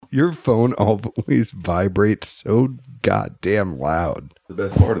Your phone always vibrates so goddamn loud. The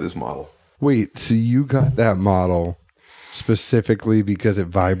best part of this model. Wait, so you got that model specifically because it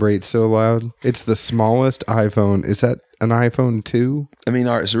vibrates so loud? It's the smallest iPhone. Is that an iPhone 2? I mean,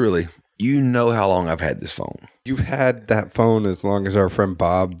 all right, so really, you know how long I've had this phone. You've had that phone as long as our friend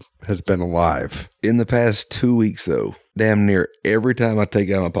Bob has been alive. In the past 2 weeks, though, damn near every time I take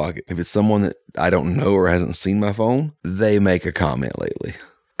it out of my pocket, if it's someone that I don't know or hasn't seen my phone, they make a comment lately.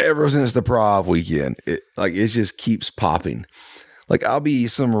 Ever since the Prov weekend, it just keeps popping. Like, I'll be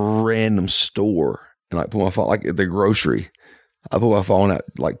some random store and like put my phone, like at the grocery, I put my phone out,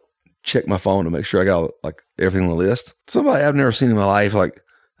 like check my phone to make sure I got like everything on the list. Somebody I've never seen in my life, like,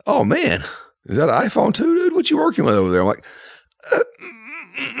 oh man, is that an iPhone 2, dude? What you working with over there? I'm like,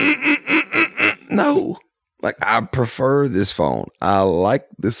 no. Like, I prefer this phone. I like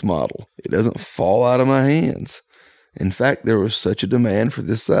this model. It doesn't fall out of my hands. In fact, there was such a demand for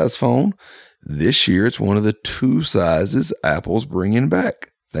this size phone. This year, it's one of the 2 sizes Apple's bringing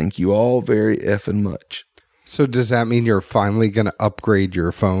back. Thank you all very effing much. So does that mean you're finally going to upgrade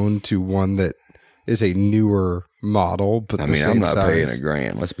your phone to one that is a newer model? But I'm not paying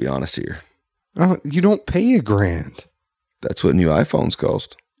 $1,000. Let's be honest here. Oh, you don't pay $1,000. That's what new iPhones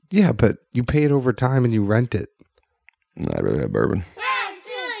cost. Yeah, but you pay it over time and you rent it. I'd rather have bourbon.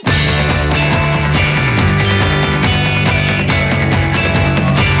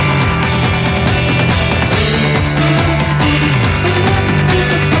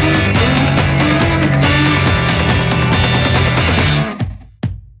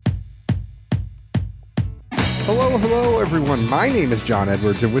 Hello, everyone. My name is John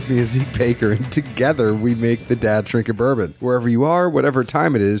Edwards, and with me is Zeke Baker, and together we make the Dad's Drinking Bourbon. Wherever you are, whatever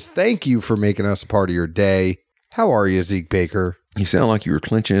time it is, thank you for making us a part of your day. How are you, Zeke Baker? You sound like you were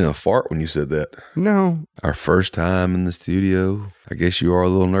clenching in a fart when you said that. No. Our first time in the studio. I guess you are a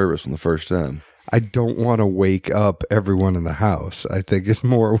little nervous on the first time. I don't want to wake up everyone in the house. I think it's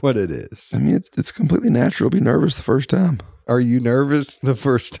more what it is. I mean, it's completely natural to be nervous the first time. Are you nervous the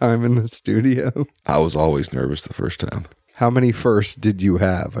first time in the studio? I was always nervous the first time. How many firsts did you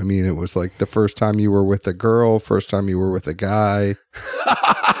have? I mean, it was like the first time you were with a girl, first time you were with a guy.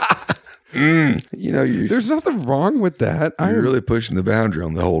 You know, there's nothing wrong with that. You're really pushing the boundary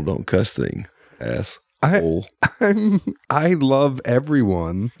on the whole don't cuss thing, ass. I love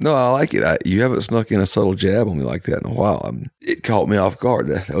everyone. No, I like it. You haven't snuck in a subtle jab on me like that in a while. It caught me off guard.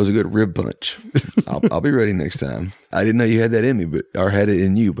 That was a good rib punch. I'll be ready next time. I didn't know you had that in me, or had it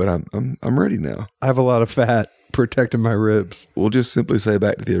in you, but I'm ready now. I have a lot of fat protecting my ribs. We'll just simply say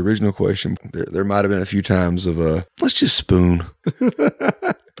back to the original question. There might have been a few times of let's just spoon.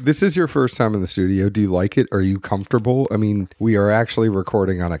 This is your first time in the studio. Do you like it? Are you comfortable? I mean, we are actually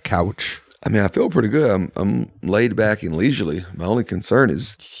recording on a couch. I mean, I feel pretty good. I'm laid back and leisurely. My only concern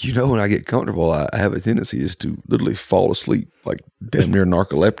is, when I get comfortable, I have a tendency just to literally fall asleep, like damn near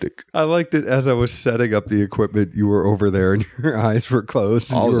narcoleptic. I liked it as I was setting up the equipment. You were over there and your eyes were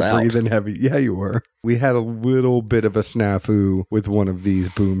closed. And I was you were out. breathing heavy. Yeah, you were. We had a little bit of a snafu with one of these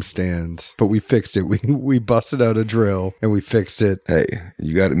boom stands, but we fixed it. We busted out a drill and we fixed it. Hey,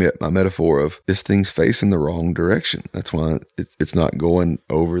 you got to admit my metaphor of this thing's facing the wrong direction. That's why it's not going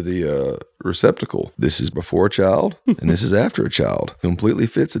over the receptacle. This is before a child and this is after a child. Completely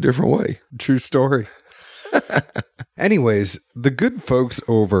fits a different way. True story. Anyways, the good folks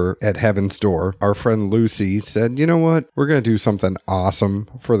over at Heaven's Door, our friend Lucy, said, you know what? We're going to do something awesome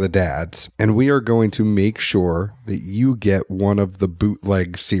for the dads, and we are going to make sure that you get one of the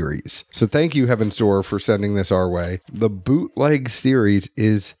bootleg series. So thank you, Heaven's Door, for sending this our way. The bootleg series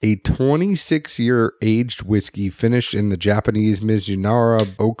is a 26-year aged whiskey finished in the Japanese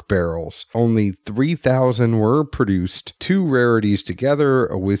Mizunara oak barrels. Only 3,000 were produced. 2 rarities together,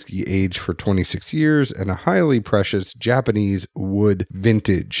 a whiskey aged for 26 years, and a highly precious Japanese wood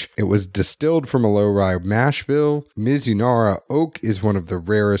vintage. It was distilled from a low rye mash bill. Mizunara oak is one of the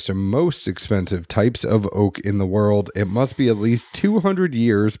rarest and most expensive types of oak in the world. It must be at least 200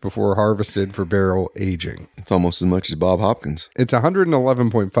 years before harvested for barrel aging. It's almost as much as Bob Hopkins. It's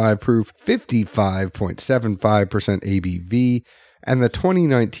 111.5 proof, 55.75% ABV. And the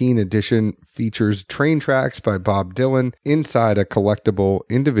 2019 edition features train tracks by Bob Dylan inside a collectible,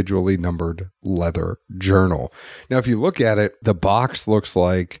 individually numbered leather journal. Now, if you look at it, the box looks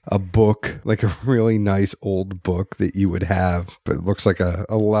like a book, like a really nice old book that you would have. But it looks like a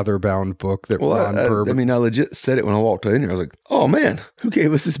leather-bound book that Ron Bourbon... I legit said it when I walked in here. I was like, oh, man, who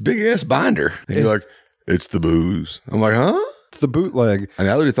gave us this big-ass binder? And you're like, it's the booze. I'm like, huh? The bootleg. I mean,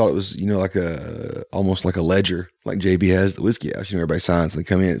 I literally thought it was, like almost like a ledger, like JB has the whiskey house. Everybody signs and they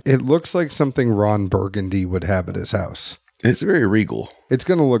come in. It looks like something Ron Burgundy would have at his house. It's very regal. It's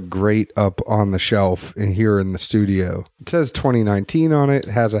going to look great up on the shelf here in the studio. It says 2019 on it.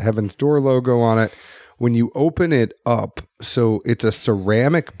 It has a Heaven's Door logo on it. When you open it up, so it's a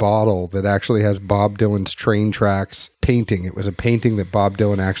ceramic bottle that actually has Bob Dylan's Train Tracks painting. It was a painting that Bob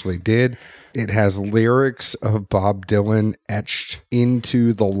Dylan actually did. It has lyrics of Bob Dylan etched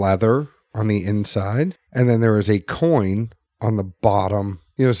into the leather on the inside. And then there is a coin on the bottom.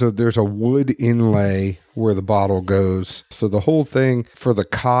 So there's a wood inlay where the bottle goes. So the whole thing, for the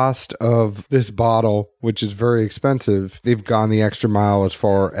cost of this bottle, which is very expensive, they've gone the extra mile as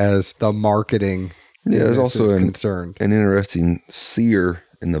far as the marketing. Yeah, there's also an concerned. An interesting sear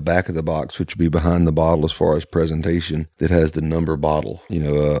in the back of the box, which would be behind the bottle as far as presentation, that has the number bottle,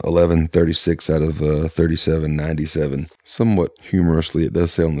 1136 out of 3797. Somewhat humorously, it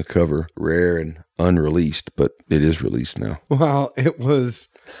does say on the cover, rare and unreleased, but it is released now. Well, it was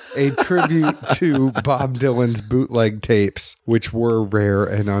a tribute to Bob Dylan's bootleg tapes, which were rare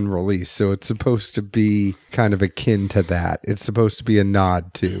and unreleased. So it's supposed to be kind of akin to that. It's supposed to be a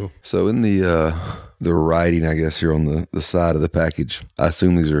nod to. So in the writing, I guess, here on the side of the package, I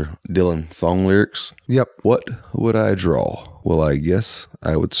assume these are Dylan song lyrics. Yep. What would I draw? Well, I guess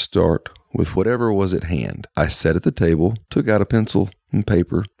I would start with whatever was at hand. I sat at the table, took out a pencil and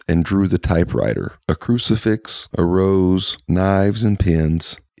paper, and drew the typewriter, a crucifix, a rose, knives and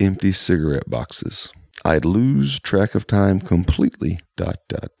pins, empty cigarette boxes. I'd lose track of time completely, ...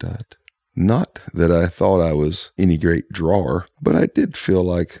 Not that I thought I was any great drawer, but I did feel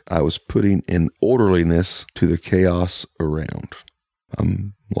like I was putting an orderliness to the chaos around.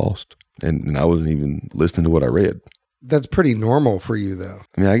 I'm lost. And I wasn't even listening to what I read. That's pretty normal for you, though.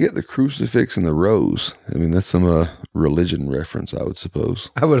 I mean, I get the crucifix and the rose. I mean, that's some religion reference, I would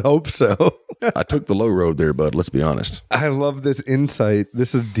suppose. I would hope so. I took the low road there, bud. Let's be honest. I love this insight.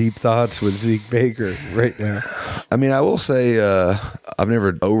 This is Deep Thoughts with Zeke Baker right now. I mean, I will say I've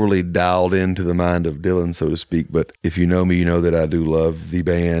never overly dialed into the mind of Dylan, so to speak. But if you know me, you know that I do love the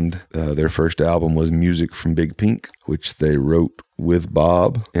band. Their first album was Music from Big Pink, which they wrote with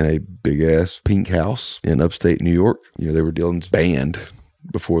Bob in a big-ass pink house in upstate New York. They were Dylan's band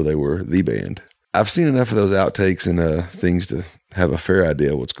before they were the band. I've seen enough of those outtakes and things to have a fair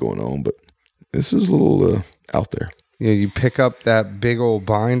idea of what's going on, but this is a little out there. You pick up that big old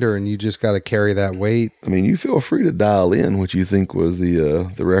binder and you just got to carry that weight. I mean, you feel free to dial in what you think was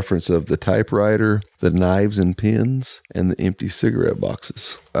the reference of the typewriter, the knives and pins, and the empty cigarette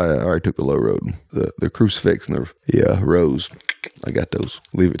boxes. I already took the low road. The crucifix and the rose. I got those.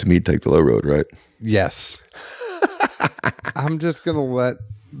 Leave it to me to take the low road, right? Yes. I'm just going to let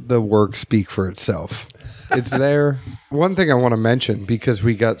the work speak for itself. It's there. One thing I want to mention, because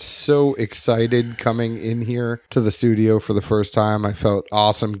we got so excited coming in here to the studio for the first time, I felt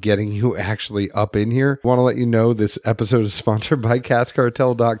awesome getting you actually up in here. I want to let you know this episode is sponsored by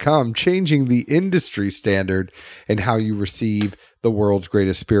CaskCartel.com, changing the industry standard in how you receive the world's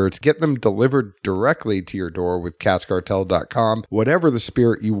greatest spirits. Get them delivered directly to your door with CaskCartel.com. Whatever the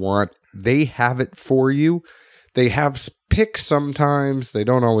spirit you want, they have it for you. They have picks sometimes. They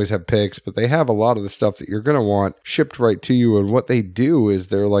don't always have picks, but they have a lot of the stuff that you're going to want shipped right to you. And what they do is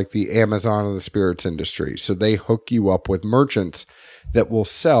they're like the Amazon of the spirits industry. So they hook you up with merchants that will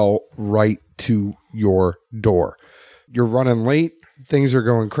sell right to your door. You're running late. Things are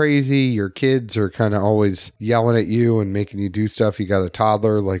going crazy. Your kids are kind of always yelling at you and making you do stuff. You got a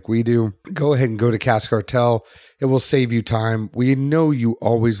toddler like we do. Go ahead and go to Cask Cartel. It will save you time. We know you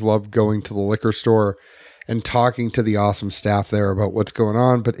always love going to the liquor store and talking to the awesome staff there about what's going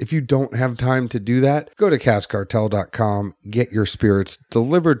on. But if you don't have time to do that, go to CaskCartel.com, get your spirits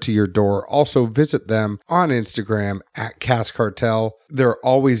delivered to your door. Also visit them on Instagram at Cask Cartel. They're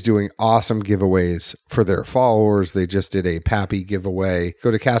always doing awesome giveaways for their followers. They just did a Pappy giveaway. Go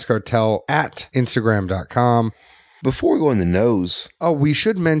to Cask Cartel at Instagram.com. Before we go in the nose. Oh, we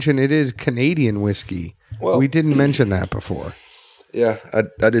should mention it is Canadian whiskey. Well, we didn't mention that before. Yeah,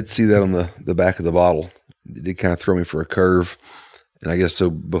 I did see that on the back of the bottle. It did kind of throw me for a curve. And I guess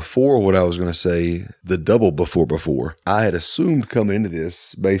so before what I was going to say, the double before, I had assumed coming into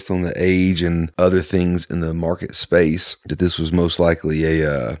this based on the age and other things in the market space that this was most likely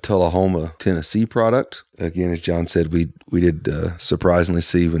a Tullahoma, Tennessee product. Again, as John said, we did surprisingly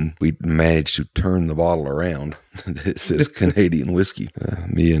see when we managed to turn the bottle around. It says Canadian whiskey.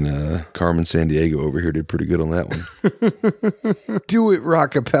 Me and Carmen Sandiego over here did pretty good on that one. Do it,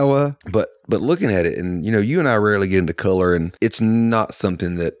 Rockapella. But looking at it, and you and I rarely get into color, and it's not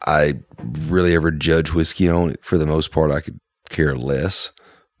something that I really ever judge whiskey on. For the most part, I could care less.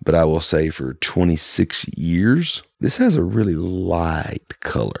 but I will say for 26 years, this has a really light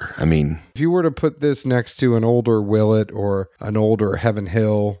color. I mean, if you were to put this next to an older Willet or an older Heaven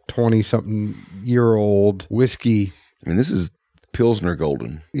Hill 20-something-year-old whiskey, I mean, this is Pilsner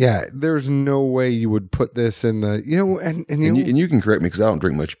Golden. yeah, there's no way you would put this in the, And you can correct me because I don't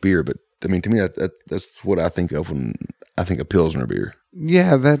drink much beer, but I mean, to me, that's what I think of when I think of Pilsner beer.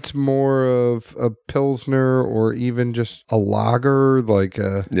 yeah, that's more of a Pilsner or even just a lager.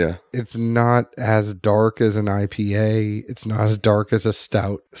 Yeah. It's not as dark as an IPA. It's not as dark as a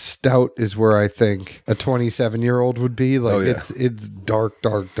stout. Stout is where I think a 27-year-old would be. It's dark,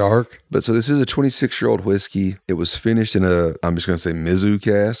 dark, dark. But so this is a 26-year-old whiskey. It was finished in I'm just going to say Mizu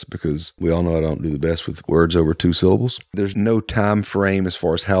cask because we all know I don't do the best with words over 2 syllables. There's no time frame as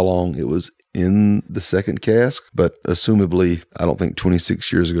far as how long it was in the second cask, but assumably, I don't think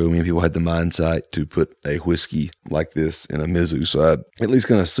 26 years ago, many people had the mindset to put a whiskey like this in a Mizu. So I'd at least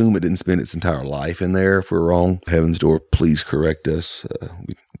going to assume it didn't spend its entire life in there. If we're wrong, Heaven's Door, please correct us.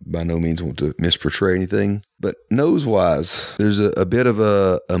 We by no means want to misportray anything. But nose-wise, there's a bit of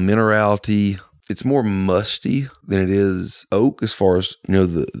a minerality. It's more musty than it is oak as far as,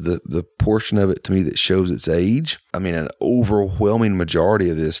 the portion of it to me that shows its age. I mean, an overwhelming majority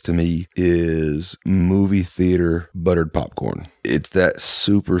of this to me is movie theater buttered popcorn. It's that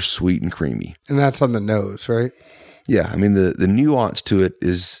super sweet and creamy. And that's on the nose, right? Yeah, I mean, the nuance to it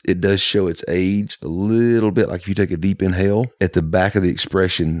is it does show its age a little bit, like if you take a deep inhale. At the back of the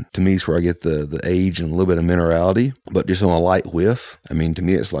expression, to me, is where I get the age and a little bit of minerality, but just on a light whiff. I mean, to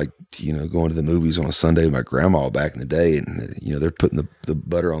me, it's like, going to the movies on a Sunday with my grandma back in the day, and, they're putting the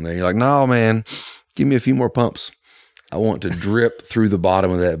butter on there. And you're like, no, man, give me a few more pumps. I want to drip through the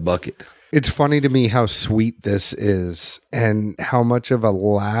bottom of that bucket. It's funny to me how sweet this is and how much of a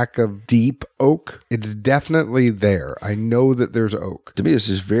lack of deep oak. It's definitely there. I know that there's oak. To me, it's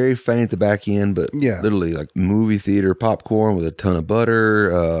just very faint at the back end, but literally like movie theater popcorn with a ton of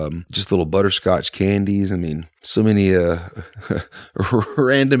butter, just little butterscotch candies. I mean, so many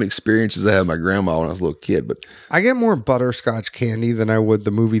random experiences I had with my grandma when I was a little kid. But I get more butterscotch candy than I would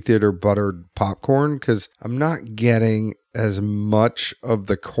the movie theater buttered popcorn because I'm not getting as much of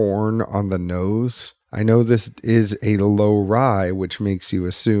the corn on the nose. I know this is a low rye, which makes you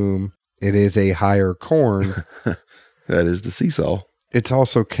assume it is a higher corn. That is the seesaw. It's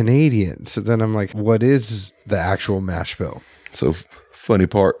also Canadian. So then I'm like, what is the actual mash bill? So funny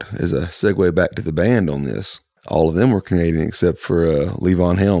part is a segue back to the band on this. All of them were Canadian except for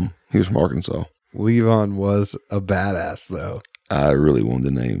Levon Helm. He was from Arkansas. Levon was a badass, though. I really wanted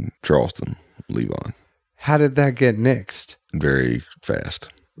the name Charleston Levon. How did that get nixed? Very fast.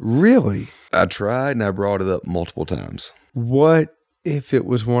 Really? I tried and I brought it up multiple times. What if it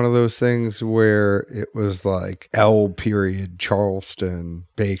was one of those things where it was like L period Charleston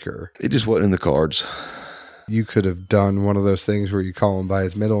Baker? It just wasn't in the cards. You could have done one of those things where you call him by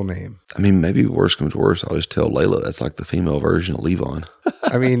his middle name. I mean, maybe worse comes to worse, I'll just tell Layla that's like the female version of Levon.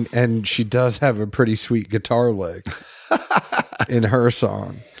 I mean, and she does have a pretty sweet guitar lick in her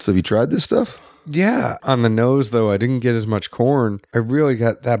song. So have you tried this stuff? Yeah. On the nose, though, I didn't get as much corn. I really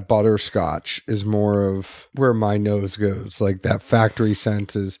got that butterscotch is more of where my nose goes. Like that factory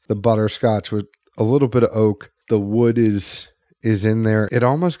scent is the butterscotch with a little bit of oak. The wood is in there. It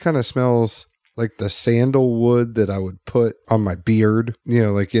almost kind of smells like the sandalwood that I would put on my beard,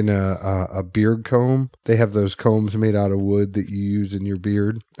 like in a beard comb. They have those combs made out of wood that you use in your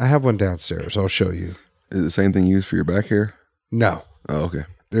beard. I have one downstairs. I'll show you. Is it the same thing you use for your back hair? No. Oh, okay.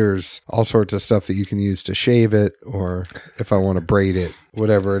 There's all sorts of stuff that you can use to shave it, or if I want to braid it,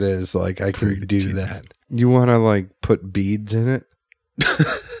 whatever it is, like I can do that. You want to like put beads in it?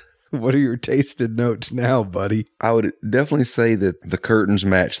 What are your tasted notes now, buddy? I would definitely say that the curtains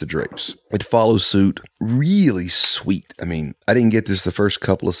match the drapes. It follows suit. Really sweet. I mean, I didn't get this the first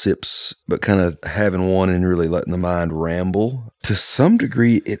couple of sips, but kind of having one and really letting the mind ramble. To some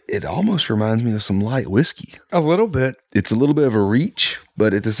degree, it almost reminds me of some light whiskey. A little bit. It's a little bit of a reach,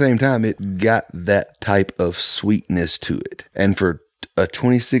 but at the same time, it got that type of sweetness to it. And for a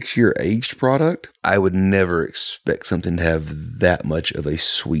 26-year aged product, I would never expect something to have that much of a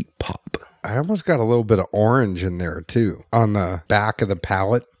sweet pop. I almost got a little bit of orange in there too, on the back of the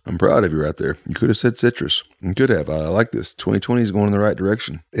palate. I'm proud of you right there. You could have said citrus. You could have. I like this. 2020 is going in the right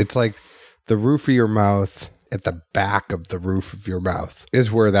direction. It's like the roof of your mouth, at the back of the roof of your mouth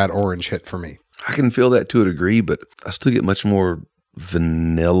is where that orange hit for me. I can feel that to a degree, but I still get much more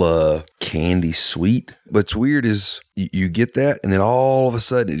vanilla candy sweet. What's weird is you get that and then all of a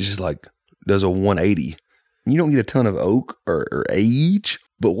sudden it just like does a 180. You don't get a ton of oak or age,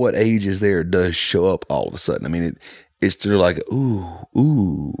 but what age is there does show up all of a sudden. I mean, It's they're like,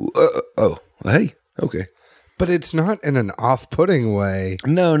 hey, okay. But it's not in an off-putting way.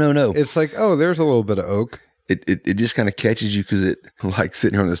 No. It's like, oh, there's a little bit of oak. It just kind of catches you because it, like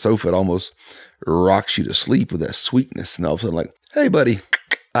sitting here on the sofa, it almost rocks you to sleep with that sweetness. And all of a sudden, like, hey, buddy,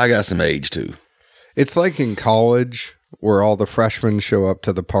 I got some age too. It's like in college where all the freshmen show up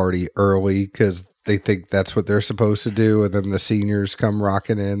to the party early because they think that's what they're supposed to do. And then the seniors come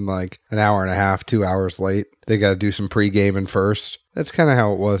rocking in like an hour and a half, 2 hours late. They got to do some pre-gaming first. That's kind of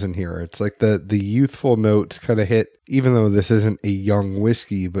how it was in here. It's like the youthful notes kind of hit, even though this isn't a young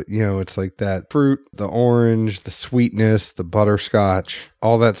whiskey, but you know, it's like that fruit, the orange, the sweetness, the butterscotch,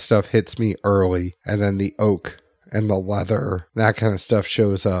 all that stuff hits me early. And then the oak and the leather, that kind of stuff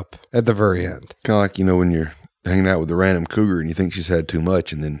shows up at the very end. Kind of like, you know, when you're hanging out with a random cougar and you think she's had too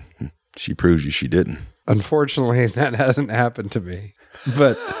much and then she proves you she didn't. Unfortunately, that hasn't happened to me,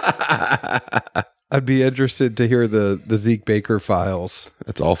 but I'd be interested to hear the Zeke Baker files.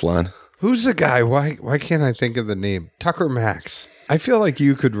 That's offline. Who's the guy? Why can't I think of the name? Tucker Max. I feel like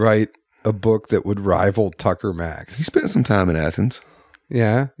you could write a book that would rival Tucker Max. He spent some time in Athens.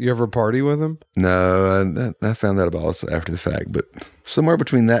 Yeah? You ever party with him? No, I found that about after the fact, but somewhere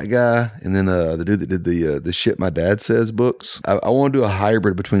between that guy and then the dude that did the Shit My Dad Says books, I want to do a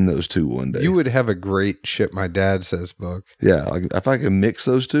hybrid between those two one day. You would have a great Shit My Dad Says book. Yeah, like if I could mix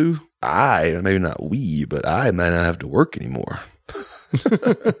those two, maybe not we, but I might not have to work anymore.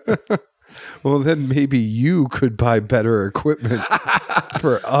 Well, then maybe you could buy better equipment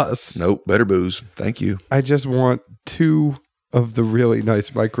for us. Nope, better booze. Thank you. I just want 2 of the really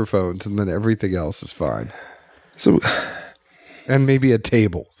nice microphones, and then everything else is fine. So, and maybe a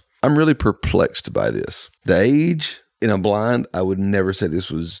table. I'm really perplexed by this. The age, in a blind, I would never say this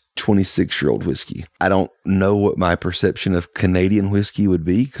was 26-year-old whiskey. I don't know what my perception of Canadian whiskey would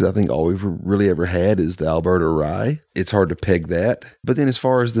be, because I think all we've really ever had is the Alberta rye. It's hard to peg that. But then as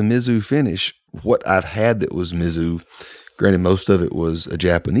far as the Mizu finish, what I've had that was Mizu, granted, most of it was a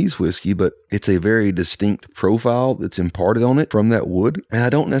Japanese whiskey, but it's a very distinct profile that's imparted on it from that wood. And I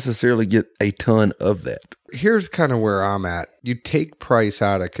don't necessarily get a ton of that. Here's kind of where I'm at. You take price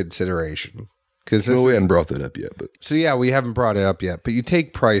out of consideration. Well, we hadn't brought that up yet. So yeah, we haven't brought it up yet, but you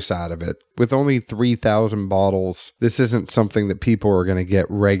take price out of it. With only 3,000 bottles, this isn't something that people are going to get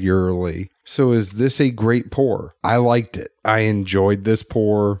regularly. So is this a great pour? I liked it. I enjoyed this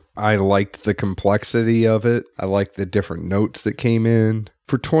pour. I liked the complexity of it. I liked the different notes that came in.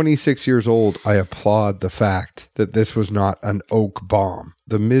 For 26 years old, I applaud the fact that this was not an oak bomb.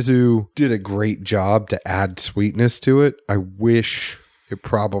 The Mizu did a great job to add sweetness to it. I wish it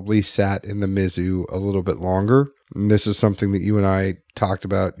probably sat in the Mizu a little bit longer. And this is something that you and I talked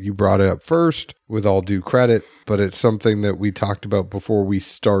about. You brought it up first, with all due credit, but it's something that we talked about before we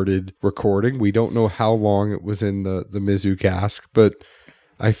started recording. We don't know how long it was in the Mizu cask, but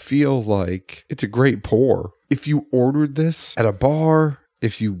I feel like it's a great pour. If you ordered this at a bar,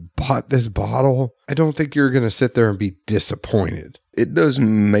 if you bought this bottle, I don't think you're going to sit there and be disappointed. It does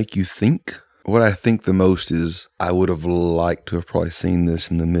make you think. What I think the most is I would have liked to have probably seen this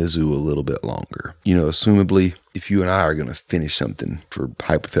in the Mizu a little bit longer. You know, assumably, if you and I are going to finish something for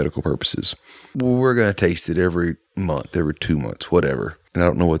hypothetical purposes, well, we're going to taste it every month, every 2 months, whatever. And I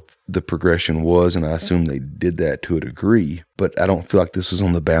don't know what the progression was, and I assume they did that to a degree, but I don't feel like this was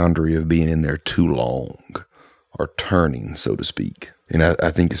on the boundary of being in there too long or turning, so to speak. And I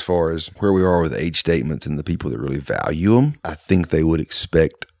think as far as where we are with age statements and the people that really value them, I think they would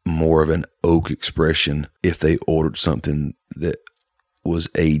expect more of an oak expression if they ordered something that was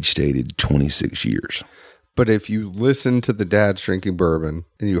age stated 26 years. But if you listened to the Dad's Drinking Bourbon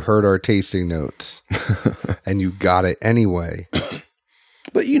and you heard our tasting notes and you got it anyway.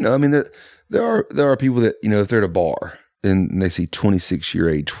 But, you know, I mean, there are people that, you know, if they're at a bar and they see 26-year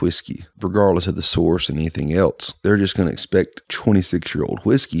age whiskey, regardless of the source and anything else, they're just going to expect 26-year-old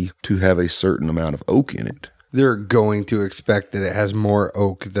whiskey to have a certain amount of oak in it. They're going to expect that it has more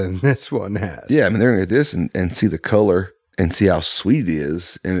oak than this one has. Yeah, I mean, they're going to get this and see the color and see how sweet it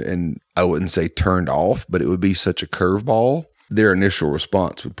is. And I wouldn't say turned off, but it would be such a curveball. Their initial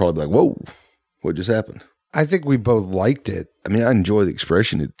response would probably be like, whoa, what just happened? I think we both liked it. I mean, I enjoy the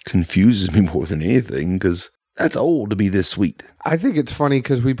expression. It confuses me more than anything because that's old to be this sweet. I think it's funny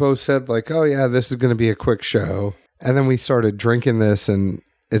because we both said like, oh yeah, this is going to be a quick show. And then we started drinking this and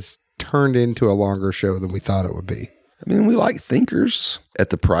it's turned into a longer show than we thought it would be. I mean, we like thinkers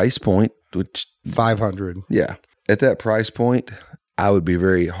at the price point, which $500. Yeah. At that price point, I would be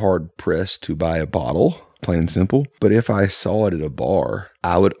very hard pressed to buy a bottle, plain and simple. But if I saw it at a bar,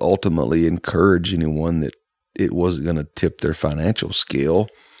 I would ultimately encourage anyone that it wasn't going to tip their financial scale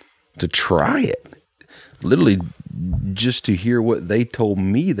to try it. Literally just to hear what they told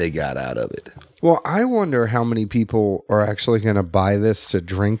me they got out of it. Well, I wonder how many people are actually going to buy this to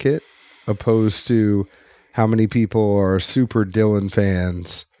drink it, opposed to how many people are super Dylan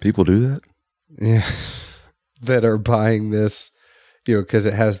fans. People do that? Yeah. That are buying this, because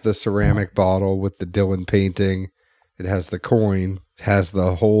it has the ceramic bottle with the Dylan painting. It has the coin. It has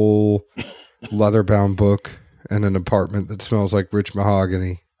the whole leather-bound book and an apartment that smells like rich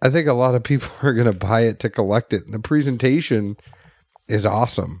mahogany. I think a lot of people are going to buy it to collect it. And the presentation is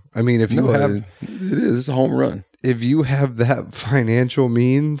awesome. I mean, if you have... It is. It's a home run. If you have that financial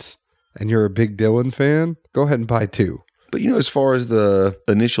means and you're a big Dylan fan, go ahead and buy 2. But, as far as the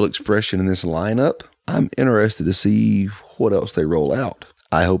initial expression in this lineup, I'm interested to see what else they roll out.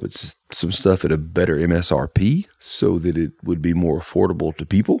 I hope it's some stuff at a better MSRP so that it would be more affordable to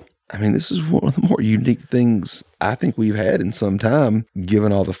people. I mean, this is one of the more unique things I think we've had in some time,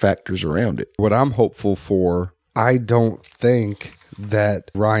 given all the factors around it. What I'm hopeful for, I don't think that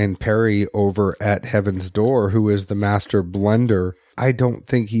Ryan Perry over at Heaven's Door, who is the master blender, I don't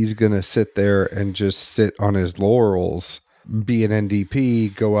think he's going to sit there and just sit on his laurels, be an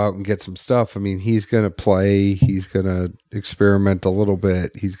NDP, go out and get some stuff. I mean, he's going to play. He's going to experiment a little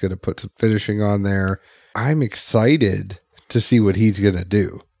bit. He's going to put some finishing on there. I'm excited to see what he's going to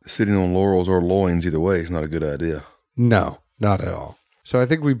do. Sitting on laurels or loins, either way, is not a good idea. No, not at all. So I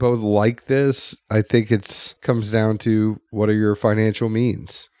think we both like this. I think it comes down to what are your financial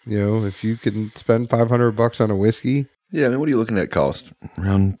means? If you can spend $500 on a whiskey. Yeah, I mean, what are you looking at cost?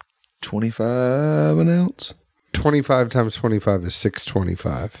 Around $25 an ounce? 25 times 25 is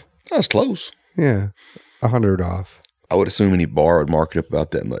 $6.25. That's close. Yeah, $100 off. I would assume any bar would mark it up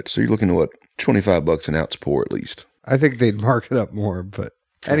about that much. So you're looking at what, $25 an ounce pour at least. I think they'd mark it up more, but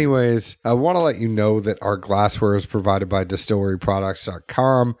anyways, I want to let you know that our glassware is provided by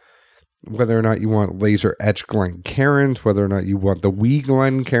distilleryproducts.com. Whether or not you want laser etched Glencairns, whether or not you want the wee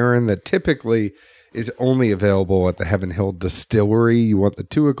Glencairn that typically is only available at the Heaven Hill Distillery. You want the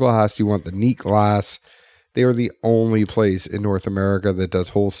Tua glass, you want the neat glass. They are the only place in North America that does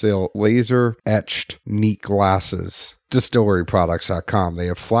wholesale laser etched neat glasses. Distilleryproducts.com. They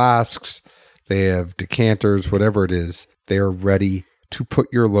have flasks, they have decanters, whatever it is. They are ready to put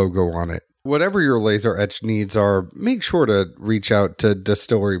your logo on it. Whatever your laser etched needs are, make sure to reach out to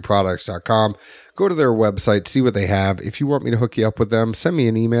distilleryproducts.com. Go to their website, see what they have. If you want me to hook you up with them, send me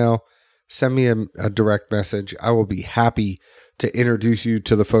an email, send me a direct message. I will be happy to introduce you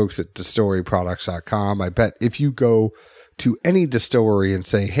to the folks at distilleryproducts.com. I bet if you go to any distillery and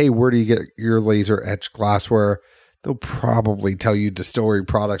say, hey, where do you get your laser etched glassware? They'll probably tell you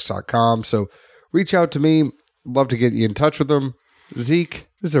distilleryproducts.com. So reach out to me. Love to get you in touch with them. Zeke,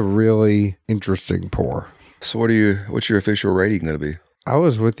 this is a really interesting pour. So what's your official rating going to be? I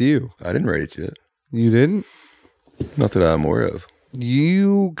was with you. I didn't rate it yet. You didn't? Not that I'm aware of.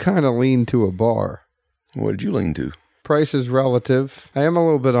 You kind of lean to a bar. What did you lean to? Price is relative. I am a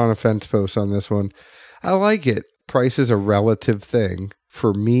little bit on a fence post on this one. I like it. Price is a relative thing.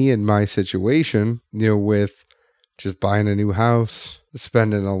 For me in my situation, with just buying a new house,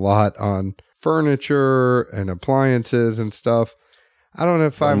 spending a lot on furniture and appliances and stuff, I don't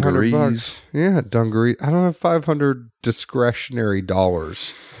have $500. Yeah, dungaree. I don't have $500 discretionary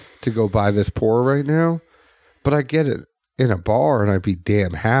dollars to go buy this pour right now, but I get it in a bar and I'd be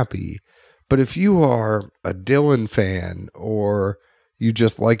damn happy. But if you are a Dylan fan or you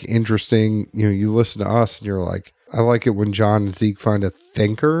just like interesting, you listen to us and you're like, I like it when John and Zeke find a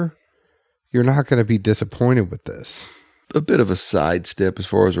thinker, you're not going to be disappointed with this. A bit of a sidestep as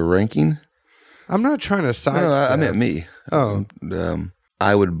far as a ranking. I'm not trying to sidestep. No, I meant me. Oh.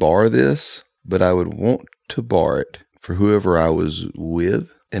 I would bar this, but I would want to bar it for whoever I was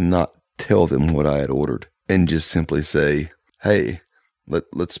with and not tell them what I had ordered and just simply say, hey,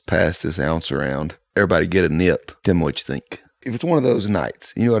 let's pass this ounce around. Everybody get a nip. Tell me what you think. If it's one of those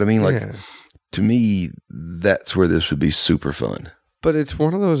nights, you know what I mean? Like, to me, that's where this would be super fun. But it's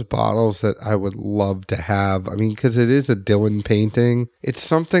one of those bottles that I would love to have. I mean, because it is a Dylan painting. It's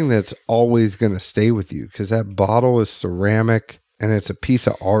something that's always going to stay with you because that bottle is ceramic and it's a piece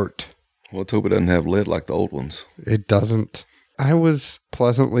of art. Well, let's hope it doesn't have lid like the old ones. It doesn't. I was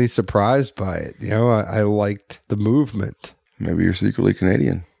pleasantly surprised by it. I liked the movement. Maybe you're secretly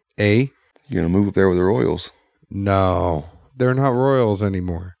Canadian. You're going to move up there with the Royals. No, they're not Royals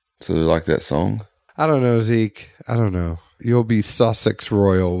anymore. So they're like that song? I don't know, Zeke. I don't know. You'll be Sussex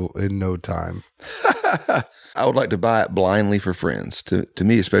Royal in no time. I would like to buy it blindly for friends. To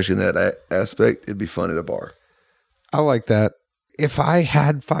me, especially in that aspect, it'd be fun at a bar. I like that. If I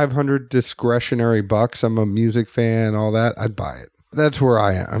had $500 discretionary bucks, I'm a music fan, all that, I'd buy it. That's where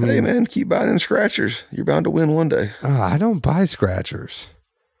I am. I mean, hey, man, keep buying them scratchers. You're bound to win one day. I don't buy scratchers.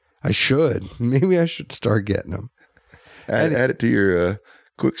 I should. Maybe I should start getting them. Add it to your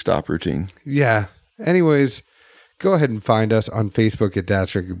quick stop routine. Yeah. Anyways, go ahead and find us on Facebook at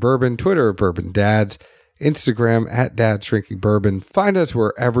Dad's Drinking Bourbon, Twitter at Bourbon Dads, Instagram at Dad's Drinking Bourbon. Find us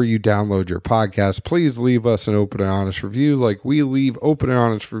wherever you download your podcast. Please leave us an open and honest review like we leave open and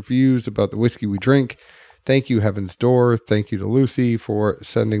honest reviews about the whiskey we drink. Thank you, Heaven's Door. Thank you to Lucy for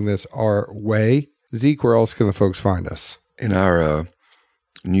sending this our way. Zeke, where else can the folks find us? In our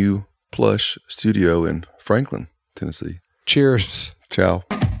new plush studio in Franklin, Tennessee. Cheers. Ciao.